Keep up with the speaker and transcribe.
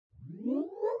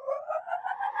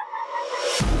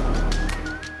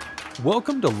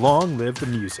Welcome to Long Live the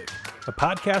Music, a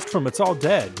podcast from It's All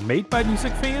Dead, made by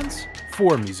music fans,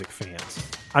 for music fans.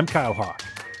 I'm Kyle Hawk.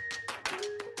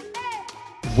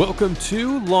 Welcome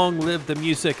to Long Live the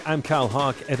Music. I'm Kyle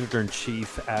Hawk,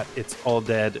 editor-in-chief at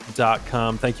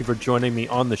itsalldead.com. Thank you for joining me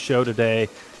on the show today.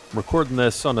 I'm recording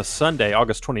this on a Sunday,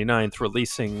 August 29th,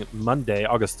 releasing Monday,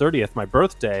 August 30th, my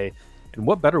birthday. And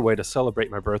what better way to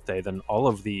celebrate my birthday than all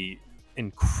of the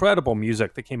incredible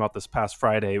music that came out this past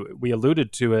Friday. We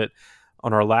alluded to it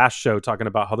on our last show, talking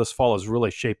about how this fall is really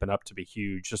shaping up to be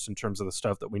huge, just in terms of the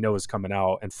stuff that we know is coming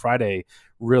out. And Friday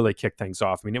really kicked things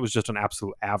off. I mean, it was just an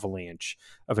absolute avalanche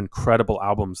of incredible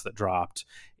albums that dropped.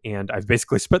 And I've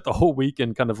basically spent the whole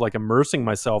weekend kind of like immersing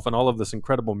myself in all of this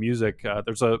incredible music.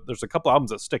 There's a couple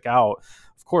albums that stick out.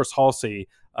 Of course, Halsey.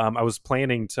 I was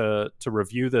planning to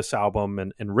review this album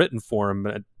in written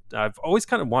form. I've always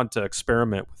kind of wanted to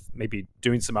experiment with maybe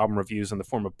doing some album reviews in the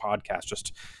form of podcast,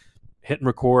 just hitting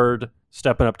record,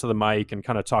 stepping up to the mic and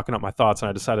kind of talking up my thoughts. And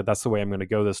I decided that's the way I'm going to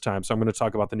go this time. So I'm going to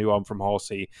talk about the new album from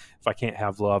Halsey, If I Can't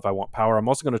Have Love, I Want Power. I'm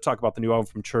also going to talk about the new album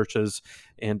from Chvrches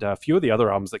and a few of the other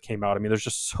albums that came out. I mean, there's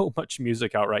just so much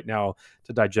music out right now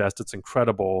to digest. It's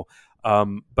incredible.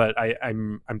 But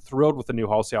I'm thrilled with the new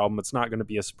Halsey album. It's not going to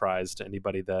be a surprise to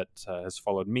anybody that has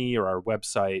followed me or our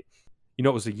website. You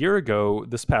know, it was a year ago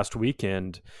this past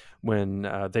weekend when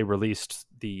they released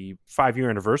the 5-year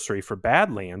anniversary for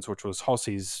Badlands, which was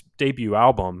Halsey's debut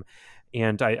album.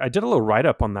 And I did a little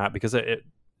write-up on that because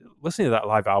listening to that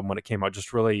live album when it came out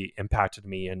just really impacted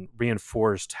me and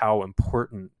reinforced how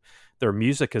important their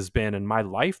music has been in my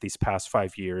life these past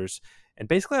 5 years. And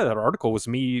basically that article was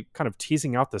me kind of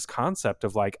teasing out this concept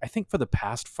of like, I think for the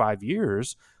past 5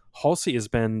 years, Halsey has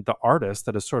been the artist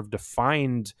that has sort of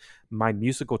defined my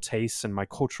musical tastes and my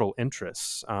cultural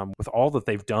interests with all that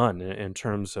they've done in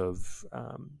terms of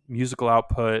musical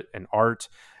output and art.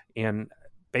 And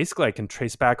basically, I can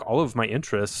trace back all of my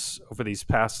interests over these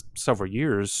past several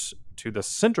years to the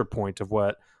center point of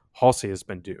what Halsey has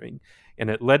been doing. And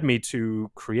it led me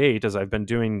to create, as I've been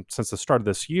doing since the start of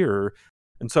this year.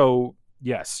 And so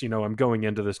yes, you know, I'm going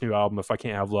into this new album, If I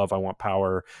Can't Have Love, I Want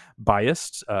Power,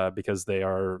 biased because they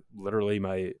are literally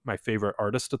my favorite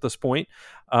artist at this point.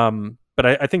 But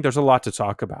I think there's a lot to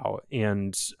talk about.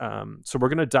 And so we're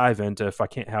going to dive into If I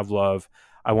Can't Have Love,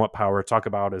 I Want Power, talk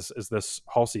about is this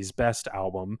Halsey's best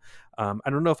album. I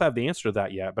don't know if I have the answer to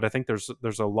that yet, but I think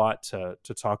there's a lot to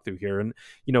talk through here. And,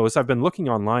 you know, as I've been looking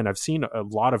online, I've seen a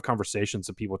lot of conversations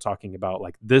of people talking about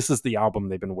like, this is the album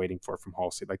they've been waiting for from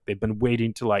Halsey. Like they've been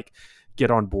waiting to like get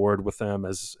on board with them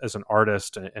as an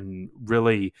artist and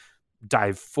really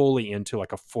dive fully into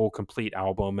like a full complete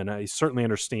album. And I certainly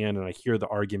understand and I hear the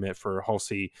argument for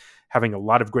Halsey having a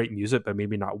lot of great music, but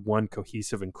maybe not one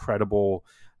cohesive, incredible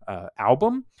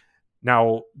album.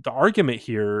 Now, the argument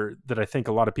here that I think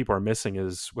a lot of people are missing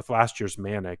is with last year's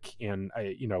Manic. And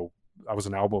I was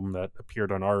an album that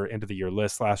appeared on our end of the year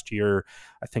list last year.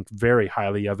 I think very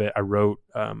highly of it. I wrote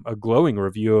a glowing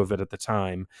review of it at the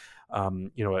time.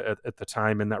 At the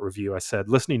time in that review, I said,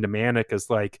 listening to Manic is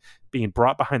like being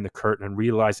brought behind the curtain and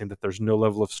realizing that there's no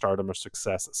level of stardom or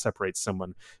success that separates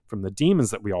someone from the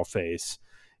demons that we all face.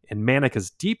 And Manic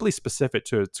is deeply specific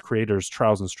to its creator's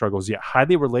trials and struggles, yet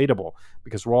highly relatable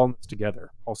because we're all in this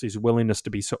together. Halsey's willingness to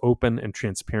be so open and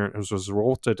transparent has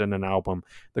resulted in an album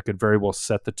that could very well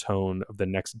set the tone of the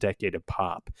next decade of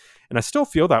pop. And I still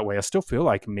feel that way. I still feel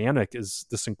like Manic is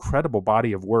this incredible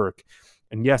body of work.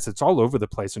 And yes, it's all over the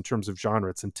place in terms of genre.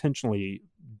 It's intentionally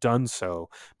done so.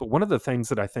 But one of the things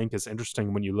that I think is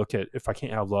interesting when you look at If I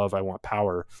Can't Have Love, I Want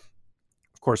Power,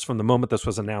 of course, from the moment this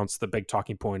was announced, the big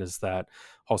talking point is that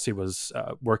Halsey was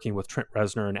working with Trent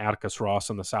Reznor and Atticus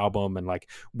Ross on this album. And like,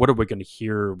 what are we going to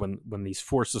hear when these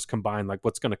forces combine? Like,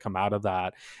 what's going to come out of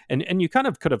that? And you kind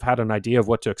of could have had an idea of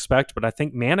what to expect. But I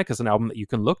think Manic is an album that you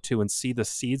can look to and see the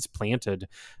seeds planted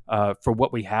for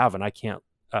what we have. And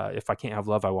If I Can't Have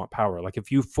Love, I Want Power. Like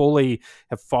if you fully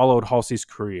have followed Halsey's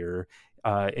career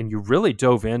and you really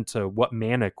dove into what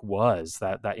Manic was,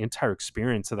 that entire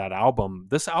experience of that album,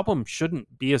 this album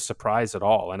shouldn't be a surprise at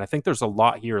all. And I think there's a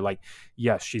lot here. Like,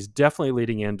 yes, she's definitely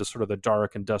leading into sort of the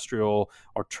dark industrial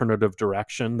alternative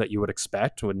direction that you would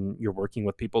expect when you're working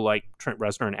with people like Trent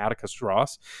Reznor and Atticus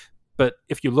Ross. But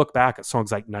if you look back at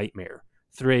songs like Nightmare,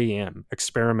 3 a.m.,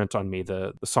 Experiment on Me,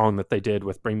 the song that they did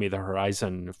with Bring Me the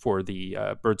Horizon for the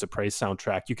Birds of Prey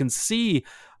soundtrack, you can see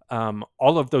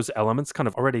all of those elements kind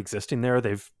of already existing there.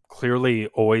 They've clearly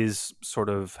always sort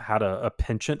of had a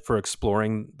penchant for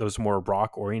exploring those more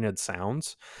rock-oriented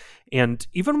sounds. And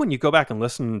even when you go back and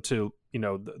listen to,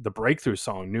 the breakthrough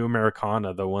song, New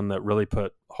Americana, the one that really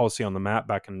put Halsey on the map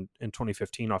back in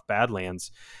 2015 off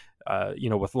Badlands,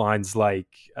 with lines like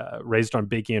 "Raised on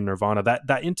Biggie" and Nirvana.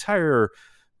 That entire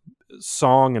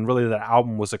song and really that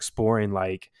album was exploring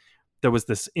like there was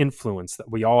this influence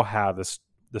that we all have,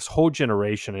 this whole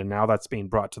generation, and now that's being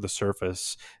brought to the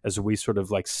surface as we sort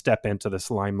of like step into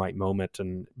this limelight moment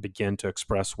and begin to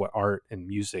express what art and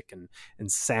music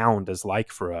and sound is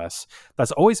like for us.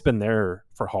 That's always been there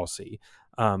for Halsey.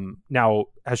 Now,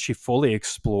 has she fully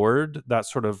explored that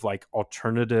sort of like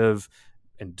alternative,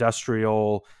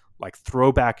 industrial, like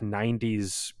throwback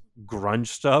 90s grunge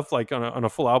stuff like on a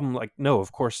full album? Like, no,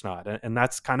 of course not. And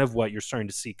that's kind of what you're starting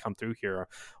to see come through here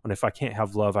on If I Can't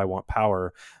Have Love, I Want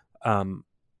Power.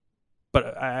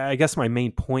 But I guess my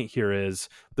main point here is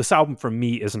this album for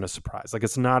me isn't a surprise. Like,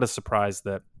 it's not a surprise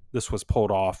that this was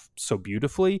pulled off so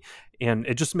beautifully, and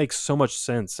it just makes so much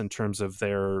sense in terms of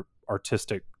their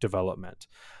artistic development.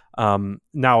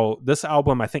 Now, this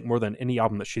album, I think more than any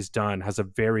album that she's done, has a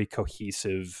very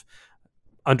cohesive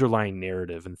underlying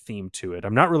narrative and theme to it.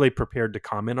 I'm not really prepared to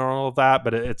comment on all of that,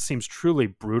 but it seems truly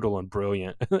brutal and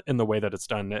brilliant in the way that it's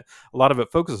done. A lot of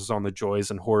it focuses on the joys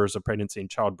and horrors of pregnancy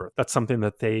and childbirth. That's something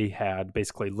that they had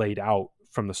basically laid out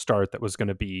from the start that was going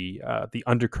to be the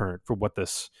undercurrent for what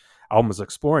this album is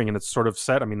exploring, and it's sort of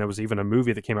set. I mean, there was even a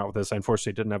movie that came out with this. I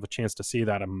unfortunately didn't have a chance to see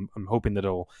that. I'm hoping that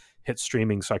it'll hit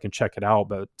streaming so I can check it out,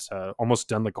 but almost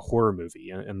done like a horror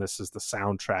movie, and this is the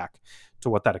soundtrack to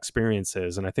what that experience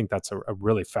is. And I think that's a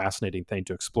really fascinating thing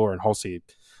to explore. And Halsey,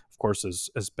 of course,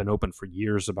 has been open for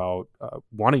years about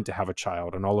wanting to have a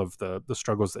child and all of the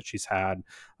struggles that she's had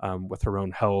with her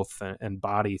own health and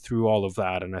body through all of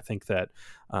that. And I think that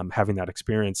having that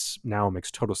experience now makes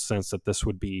total sense that this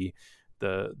would be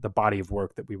the body of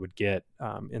work that we would get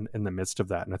in the midst of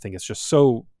that. And I think it's just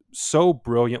so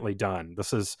brilliantly done.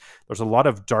 There's a lot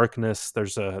of darkness.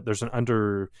 There's an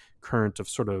undercurrent of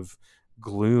sort of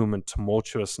gloom and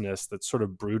tumultuousness that's sort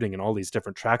of brooding in all these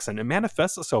different tracks, and it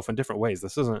manifests itself in different ways.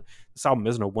 This album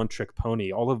isn't a one-trick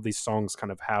pony. All of these songs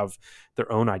kind of have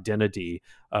their own identity.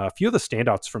 A few of the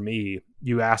standouts for me,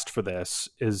 you asked for this,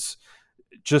 is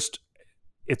just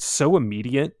it's so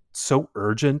immediate, so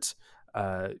urgent.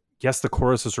 Yes, the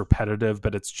chorus is repetitive,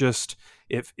 but it's just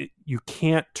you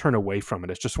can't turn away from it.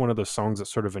 It's just one of those songs that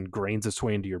sort of ingrains its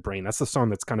way into your brain. That's the song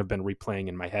that's kind of been replaying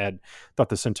in my head throughout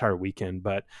this entire weekend.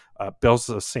 But Bells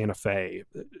of Santa Fe,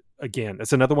 again,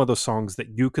 it's another one of those songs that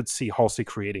you could see Halsey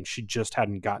creating. She just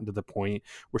hadn't gotten to the point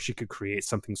where she could create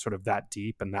something sort of that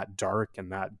deep and that dark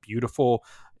and that beautiful.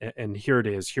 And here it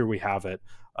is. Here we have it.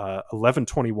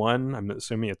 1121. I'm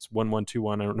assuming it's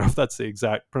 1121. I don't know if that's the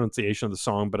exact pronunciation of the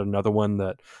song, but another one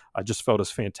that I just felt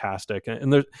is fantastic.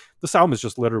 And this album is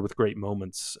just littered with great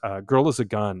moments. Girl is a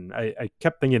Gun. I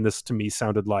kept thinking this to me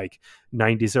sounded like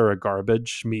 90s era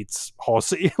Garbage meets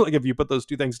Halsey. Like if you put those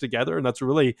two things together, and that's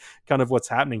really kind of what's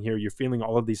happening here. You're feeling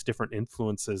all of these different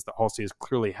influences that Halsey has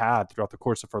clearly had throughout the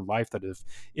course of her life that have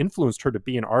influenced her to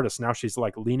be an artist. Now she's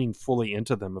like leaning fully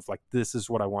into them of like, this is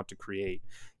what I want to create.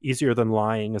 Easier Than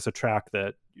Lying is a track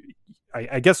that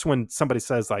I guess when somebody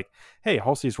says like, hey,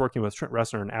 Halsey's working with Trent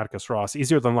Reznor and Atticus Ross,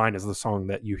 Easier Than Lying is the song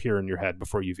that you hear in your head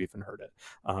before you've even heard it.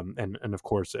 And of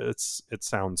course it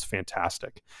sounds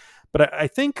fantastic. But I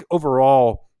think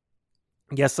overall,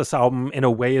 yes, this album in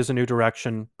a way is a new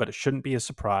direction, but it shouldn't be a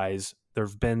surprise. There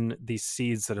have been these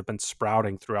seeds that have been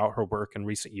sprouting throughout her work in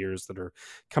recent years that are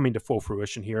coming to full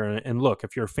fruition here. And look,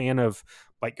 if you're a fan of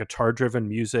like guitar driven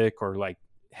music or like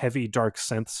heavy dark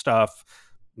synth stuff,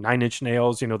 Nine Inch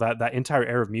Nails, that entire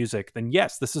era of music, then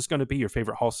yes, this is going to be your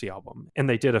favorite Halsey album. And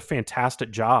they did a fantastic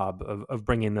job of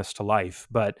bringing this to life.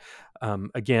 But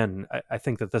again, I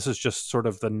think that this is just sort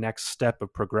of the next step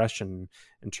of progression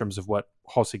in terms of what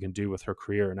Halsey can do with her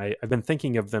career. And I've been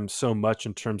thinking of them so much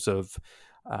in terms of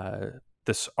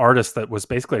this artist that was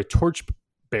basically a torch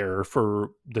bearer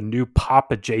for the new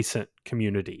pop adjacent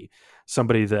community,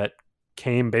 somebody that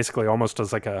came basically almost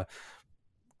as like a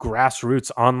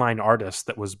grassroots online artist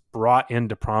that was brought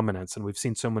into prominence, and we've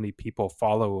seen so many people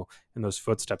follow in those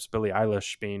footsteps, Billie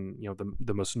Eilish being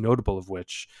the most notable of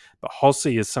which. But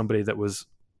Halsey is somebody that was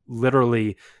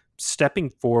literally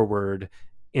stepping forward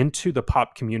into the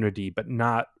pop community but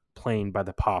not playing by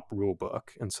the pop rule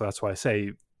book. And so that's why I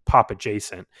say pop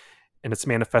adjacent, and it's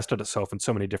manifested itself in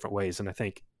so many different ways. And I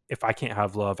think If I Can't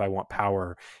Have Love, I Want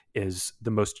Power is the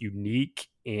most unique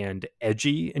and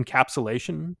edgy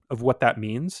encapsulation of what that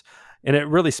means. And it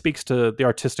really speaks to the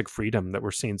artistic freedom that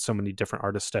we're seeing so many different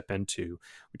artists step into.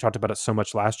 We talked about it so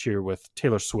much last year with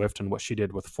Taylor Swift and what she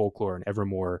did with Folklore and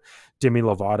Evermore, Demi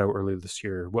Lovato earlier this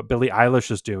year, what Billie Eilish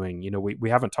is doing. We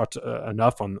haven't talked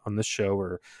enough on this show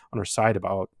or on our site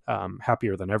about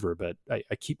Happier Than Ever, but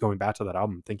I keep going back to that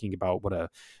album, thinking about what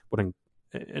an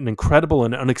an incredible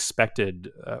and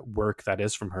unexpected work that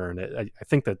is from her. And I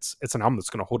think it's an album that's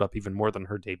going to hold up even more than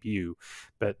her debut.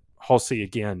 But Halsey,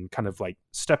 again, kind of like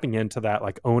stepping into that,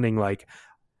 like owning, like,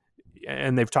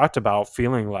 and they've talked about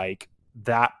feeling like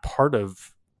that part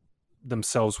of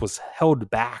themselves was held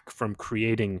back from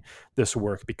creating this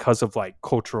work because of like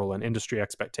cultural and industry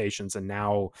expectations. And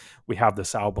now we have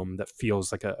this album that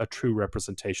feels like a true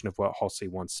representation of what Halsey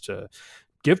wants to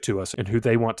give to us and who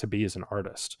they want to be as an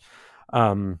artist.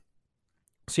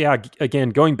 So yeah, again,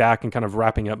 going back and kind of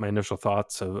wrapping up my initial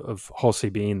thoughts of Halsey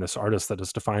being this artist that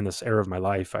has defined this era of my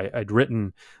life. I'd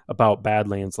written about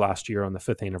Badlands last year on the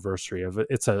 5th anniversary of it.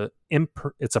 It's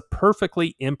a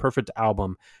perfectly imperfect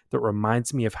album that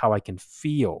reminds me of how I can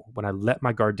feel when I let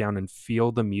my guard down and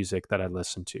feel the music that I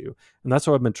listen to. And that's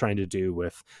what I've been trying to do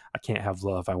with I Can't Have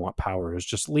Love, I Want Power, is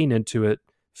just lean into it,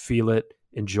 feel it,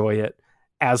 enjoy it.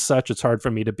 As such, it's hard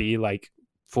for me to be like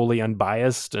fully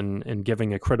unbiased and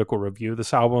giving a critical review of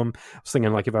this album. I was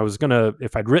thinking like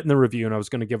if I'd written the review and I was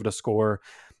going to give it a score,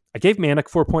 I gave Manic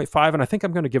 4.5, and I think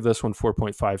I'm going to give this one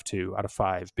 4.52 out of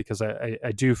 5 because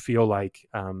I do feel like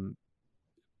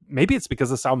maybe it's because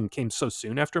this album came so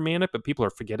soon after Manic, but people are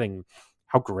forgetting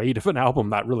how great of an album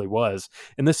that really was.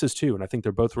 And this is too. And I think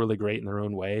they're both really great in their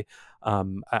own way.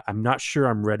 I'm not sure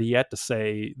I'm ready yet to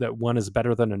say that one is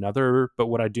better than another, but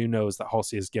what I do know is that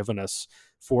Halsey has given us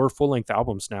 4 full-length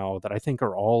albums now that I think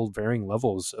are all varying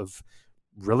levels of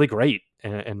really great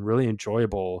and really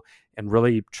enjoyable and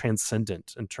really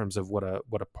transcendent in terms of what a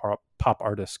pop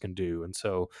artist can do. And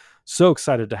so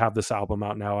excited to have this album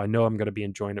out now. I know I'm going to be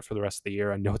enjoying it for the rest of the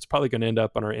year. I know it's probably going to end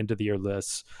up on our end of the year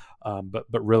lists, but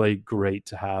really great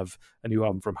to have a new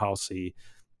album from Halsey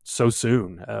so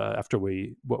soon after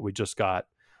what we just got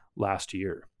last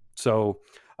year. So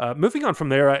moving on from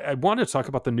there, I wanted to talk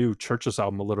about the new Churches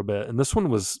album a little bit. And this one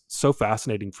was so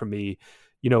fascinating for me.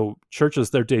 You know, Churches,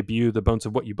 their debut, The Bones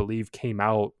of What You Believe, came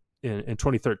out in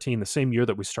 2013, the same year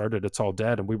that we started It's All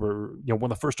Dead. And we were, one of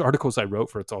the first articles I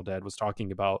wrote for It's All Dead was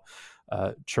talking about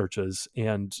Churches.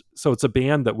 And so it's a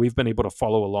band that we've been able to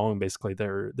follow along basically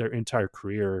their entire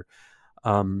career.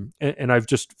 And I've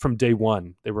just, from day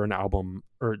one, they were an album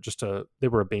they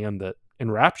were a band that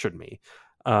enraptured me.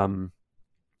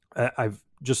 I've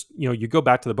just, you go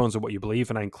back to The Bones of What You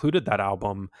Believe, and I included that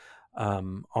album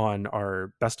on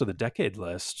our best of the decade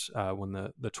list when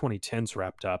the 2010s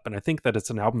wrapped up. And I think that it's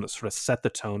an album that sort of set the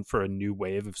tone for a new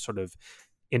wave of sort of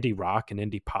indie rock and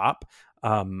indie pop.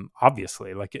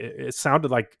 Obviously, like it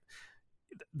sounded like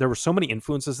there were so many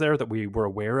influences there that we were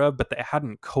aware of, but they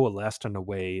hadn't coalesced in a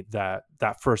way that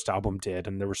first album did.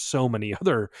 And there were so many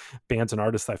other bands and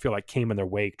artists that I feel like came in their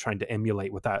wake trying to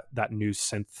emulate what that new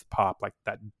synth pop, like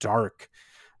that dark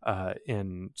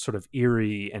and sort of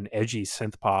eerie and edgy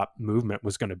synth pop movement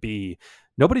was going to be.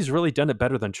 Nobody's really done it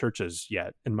better than Churches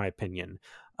yet, in my opinion.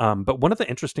 But one of the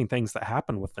interesting things that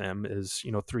happened with them is,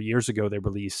 3 years ago, they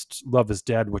released Love is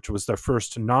Dead, which was their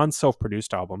first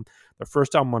non-self-produced album, their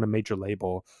first album on a major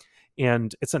label.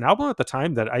 And it's an album at the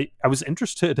time that I was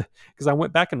interested because I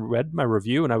went back and read my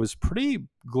review and I was pretty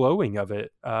glowing of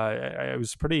it. I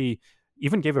was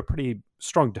even gave a pretty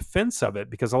strong defense of it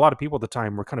because a lot of people at the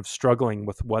time were kind of struggling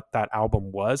with what that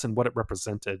album was and what it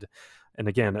represented. And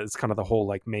again, it's kind of the whole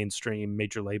like mainstream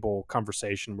major label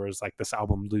conversation, whereas like this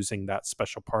album losing that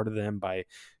special part of them by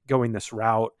going this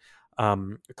route. A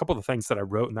couple of the things that I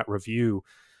wrote in that review,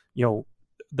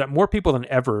 that more people than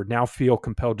ever now feel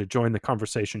compelled to join the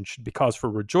conversation should be cause for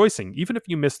rejoicing, even if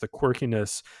you miss the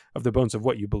quirkiness of The Bones of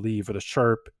What You Believe or the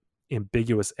sharp,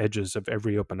 ambiguous edges of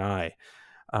Every Open Eye.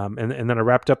 And then I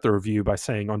wrapped up the review by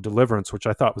saying on Deliverance, which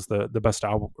I thought was the best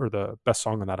album or the best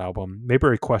song on that album,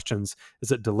 Mayberry questions,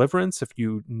 is it deliverance if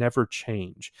you never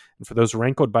change? And for those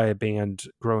rankled by a band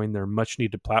growing their much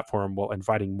needed platform while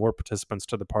inviting more participants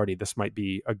to the party, this might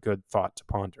be a good thought to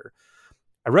ponder.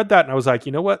 I read that and I was like,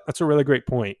 you know what? That's a really great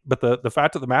point. But the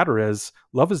fact of the matter is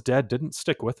Love is Dead didn't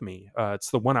stick with me.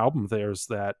 It's the one album of theirs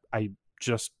that I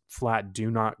just flat do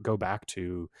not go back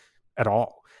to at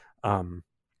all.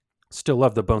 Still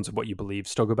love The Bones of What You Believe,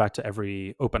 still go back to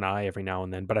Every Open Eye every now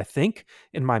and then. But I think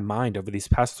in my mind over these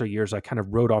past 3 years, I kind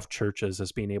of wrote off Churches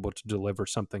as being able to deliver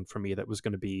something for me that was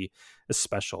going to be as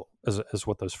special as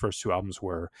what those first 2 albums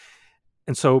were.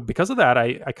 And so because of that,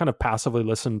 I kind of passively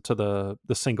listened to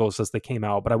the singles as they came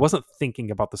out, but I wasn't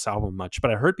thinking about this album much.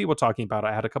 But I heard people talking about it.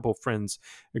 I had a couple of friends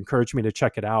encourage me to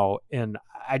check it out, and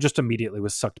I just immediately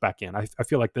was sucked back in. I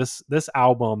feel like this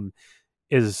album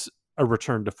is a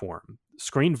return to form.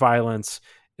 Screen Violence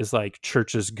is like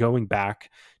Churches going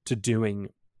back to doing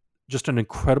just an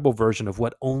incredible version of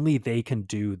what only they can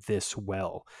do this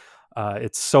well.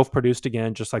 It's self-produced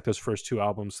again, just like those first two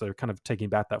albums. So they're kind of taking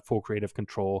back that full creative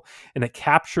control, and it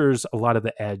captures a lot of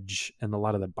the edge and a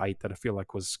lot of the bite that I feel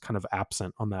like was kind of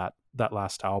absent on that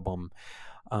last album.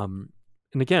 Um,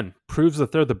 and again, proves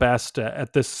that they're the best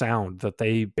at this sound that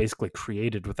they basically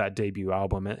created with that debut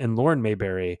album. And Lauren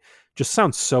Mayberry just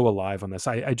sounds so alive on this.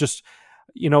 I just,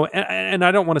 and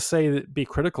I don't want to say be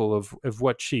critical of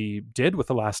what she did with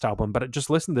the last album, but I just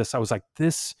listened to this. I was like,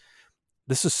 this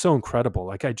is so incredible.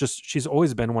 Like she's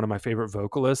always been one of my favorite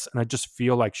vocalists. And I just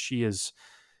feel like even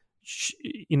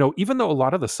though a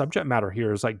lot of the subject matter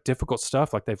here is like difficult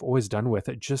stuff, like they've always done with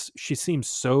it, she seems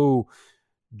so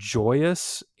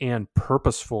joyous and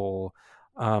purposeful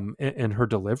in her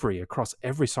delivery across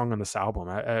every song on this album.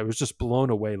 I was just blown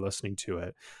away listening to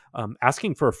it.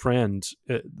 Asking for a Friend,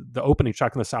 the opening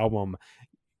track on this album,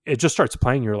 it just starts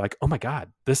playing. You're like, oh my God,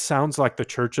 this sounds like the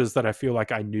Chvrches that I feel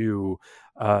like I knew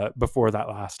before that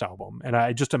last album. And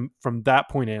I just, from that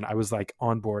point in, I was like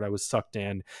on board. I was sucked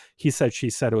in. He Said, She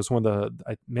Said, it was one of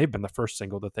it may have been the first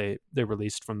single that they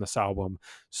released from this album.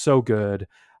 So good.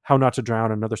 How Not to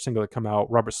Drown, another single that come out.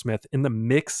 Robert Smith in the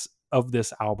mix of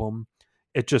this album.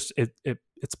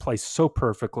 It's placed so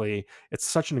perfectly. It's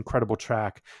such an incredible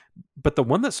track. But the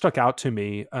one that stuck out to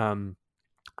me, I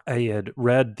had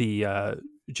read the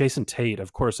Jason Tate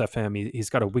of Chorus FM. He's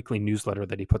got a weekly newsletter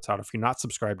that he puts out. If you're not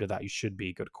subscribed to that, you should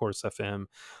be. Go to Chorus FM,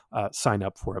 sign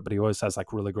up for it. But he always has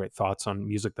like really great thoughts on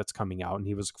music that's coming out. And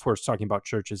he was, of course, talking about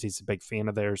Chvrches. He's a big fan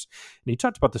of theirs. And he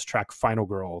talked about this track, Final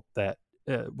Girl, that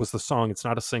was the song. It's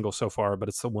not a single so far, but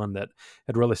it's the one that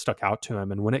had really stuck out to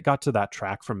him. And when it got to that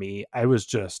track for me, I was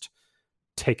just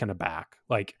taken aback.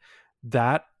 Like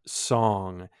that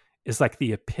song is like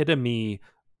the epitome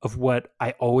of what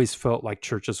I always felt like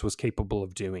Chvrches was capable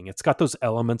of doing. It's got those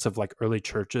elements of like early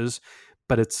Chvrches,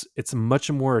 but it's much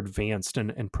more advanced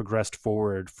and progressed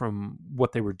forward from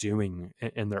what they were doing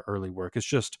in their early work.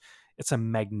 It's a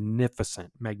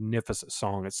magnificent, magnificent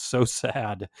song. It's so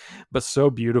sad, but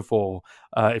so beautiful.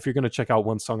 If you're going to check out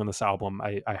one song on this album,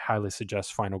 I highly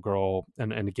suggest Final Girl.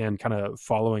 And again, kind of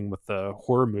following with the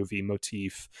horror movie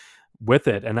motif with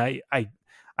it. And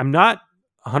I'm not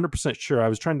 100% sure. I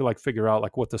was trying to like figure out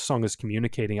like what the song is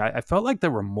communicating. I felt like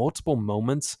there were multiple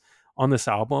moments on this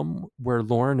album where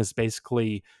Lauren is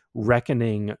basically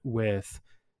reckoning with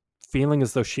feeling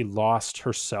as though she lost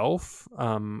herself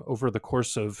over the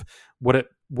course of what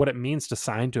it means to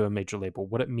sign to a major label,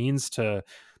 what it means to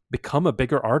become a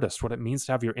bigger artist, what it means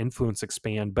to have your influence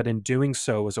expand. But in doing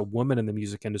so, as a woman in the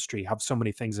music industry, have so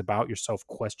many things about yourself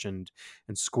questioned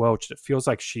and squelched. It feels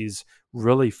like she's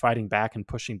really fighting back and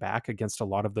pushing back against a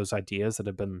lot of those ideas that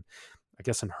have been, I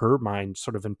guess, in her mind,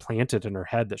 sort of implanted in her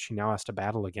head that she now has to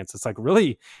battle against. It's like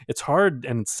really, it's hard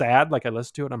and sad. Like I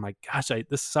listen to it, I'm like, gosh,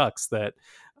 this sucks that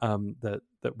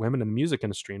that women in the music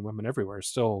industry and women everywhere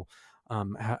still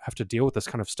have to deal with this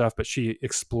kind of stuff. But she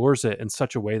explores it in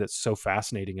such a way that's so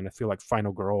fascinating. And I feel like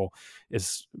Final Girl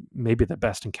is maybe the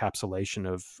best encapsulation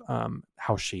of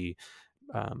how she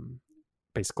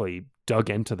basically dug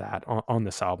into that on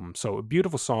this album. So a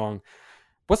beautiful song.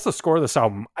 What's the score of this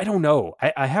album? I don't know.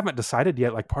 I haven't decided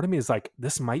yet. Like part of me is like,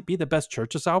 this might be the best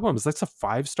Chvrches album. Is this a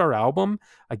 5-star album?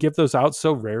 I give those out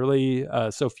so rarely,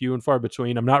 so few and far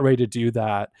between. I'm not ready to do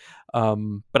that.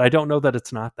 But I don't know that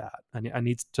it's not that. I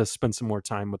need to spend some more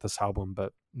time with this album,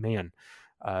 but man,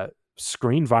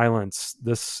 Screen Violence,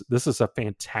 this is a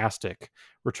fantastic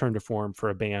return to form for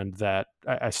a band that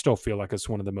I still feel like is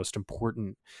one of the most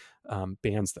important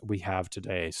bands that we have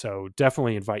today. So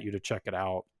definitely invite you to check it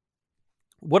out.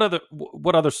 What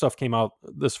other stuff came out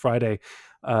this Friday?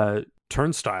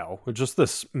 Turnstile, just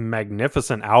this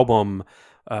magnificent album,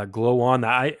 Glow On,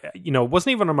 that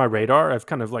wasn't even on my radar. I've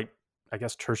kind of like, I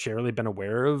guess, tertiarily been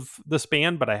aware of this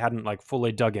band, but I hadn't like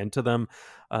fully dug into them.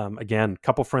 Again, a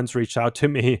couple friends reached out to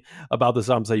me about this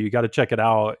album, say you got to check it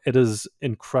out. It is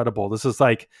incredible. This is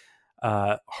like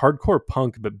hardcore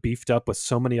punk, but beefed up with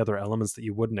so many other elements that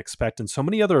you wouldn't expect, and so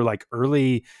many other like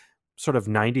early sort of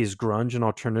 90s grunge and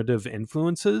alternative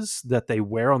influences that they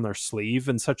wear on their sleeve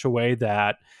in such a way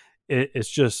that it's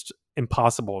just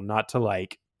impossible not to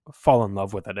like fall in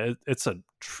love with it. It's a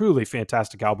truly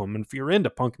fantastic album. And if you're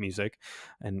into punk music,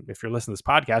 and if you're listening to this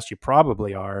podcast, you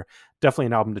probably are, definitely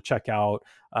an album to check out.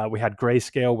 We had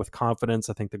Grayscale with Confidence.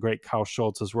 I think the great Kyle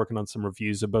Schultz is working on some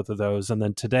reviews of both of those. And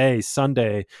then today,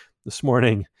 Sunday, this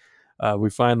morning, we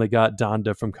finally got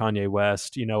Donda from Kanye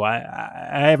West.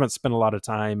 I haven't spent a lot of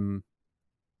time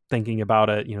thinking about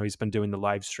it. He's been doing the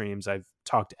live streams. I've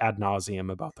talked ad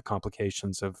nauseum about the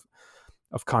complications of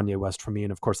Kanye West for me.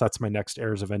 And of course, that's my next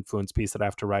Heirs of Influence piece that I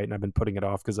have to write. And I've been putting it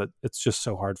off because it's just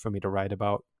so hard for me to write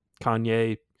about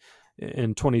Kanye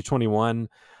in 2021.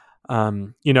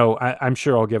 I'm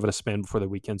sure I'll give it a spin before the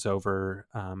weekend's over.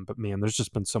 But man, there's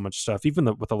just been so much stuff, even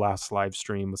with the last live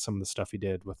stream, with some of the stuff he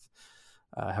did with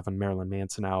having Marilyn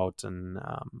Manson out. And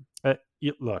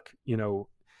look,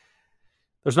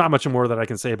 there's not much more that I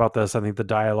can say about this. I think the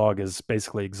dialogue is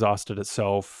basically exhausted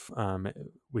itself.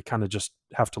 We kind of just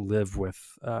have to live with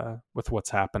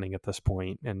what's happening at this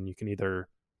point, and you can either,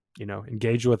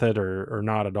 engage with it or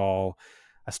not at all.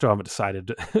 I still haven't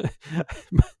decided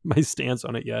my stance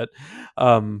on it yet.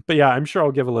 But yeah, I'm sure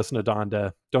I'll give a listen to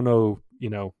Donda. Don't know,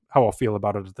 how I'll feel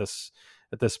about it at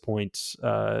this point,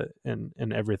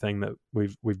 and everything that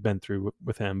we've been through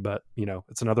with him. But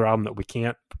it's another album that we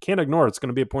can't ignore. It's going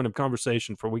to be a point of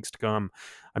conversation for weeks to come,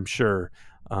 I'm sure.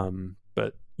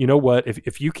 But you know what?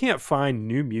 If you can't find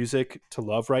new music to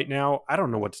love right now, I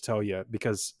don't know what to tell you,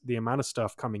 because the amount of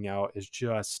stuff coming out is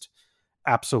just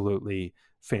absolutely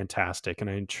fantastic. And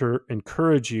I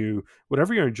encourage you,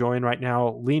 whatever you're enjoying right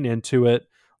now, lean into it,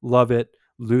 love it,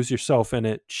 lose yourself in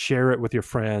it, share it with your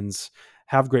friends,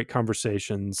 have great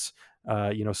conversations.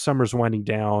 Summer's winding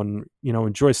down,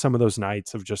 enjoy some of those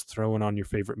nights of just throwing on your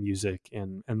favorite music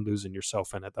and losing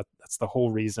yourself in it. That's the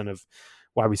whole reason of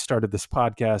why we started this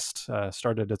podcast,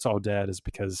 started It's All Dead, is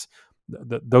because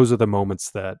those are the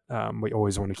moments that we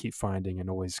always want to keep finding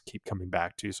and always keep coming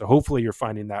back to. So hopefully you're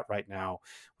finding that right now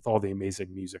with all the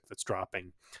amazing music that's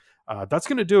dropping. That's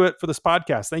going to do it for this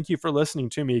podcast. Thank you for listening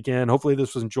to me again. Hopefully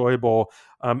this was enjoyable.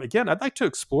 Again, I'd like to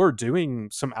explore doing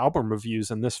some album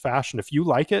reviews in this fashion. If you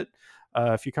like it,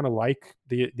 if you kind of like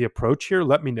the approach here,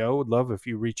 let me know. Would love if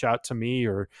you reach out to me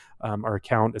or our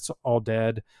account, It's All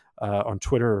Dead, on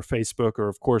Twitter or Facebook, or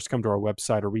of course come to our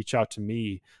website or reach out to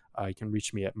me. You can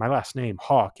reach me at my last name,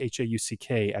 Hawk, Hauck,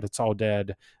 at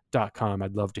itsalldead.com.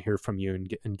 I'd love to hear from you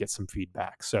and get some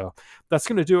feedback. So that's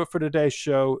going to do it for today's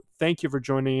show. Thank you for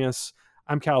joining us.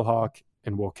 I'm Cal Hawk,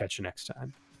 and we'll catch you next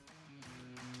time.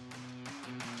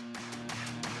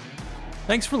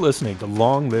 Thanks for listening to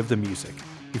Long Live the Music.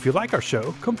 If you like our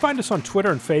show, come find us on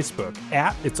Twitter and Facebook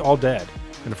at It's All Dead.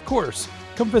 And of course,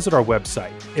 come visit our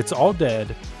website,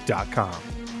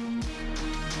 itsalldead.com.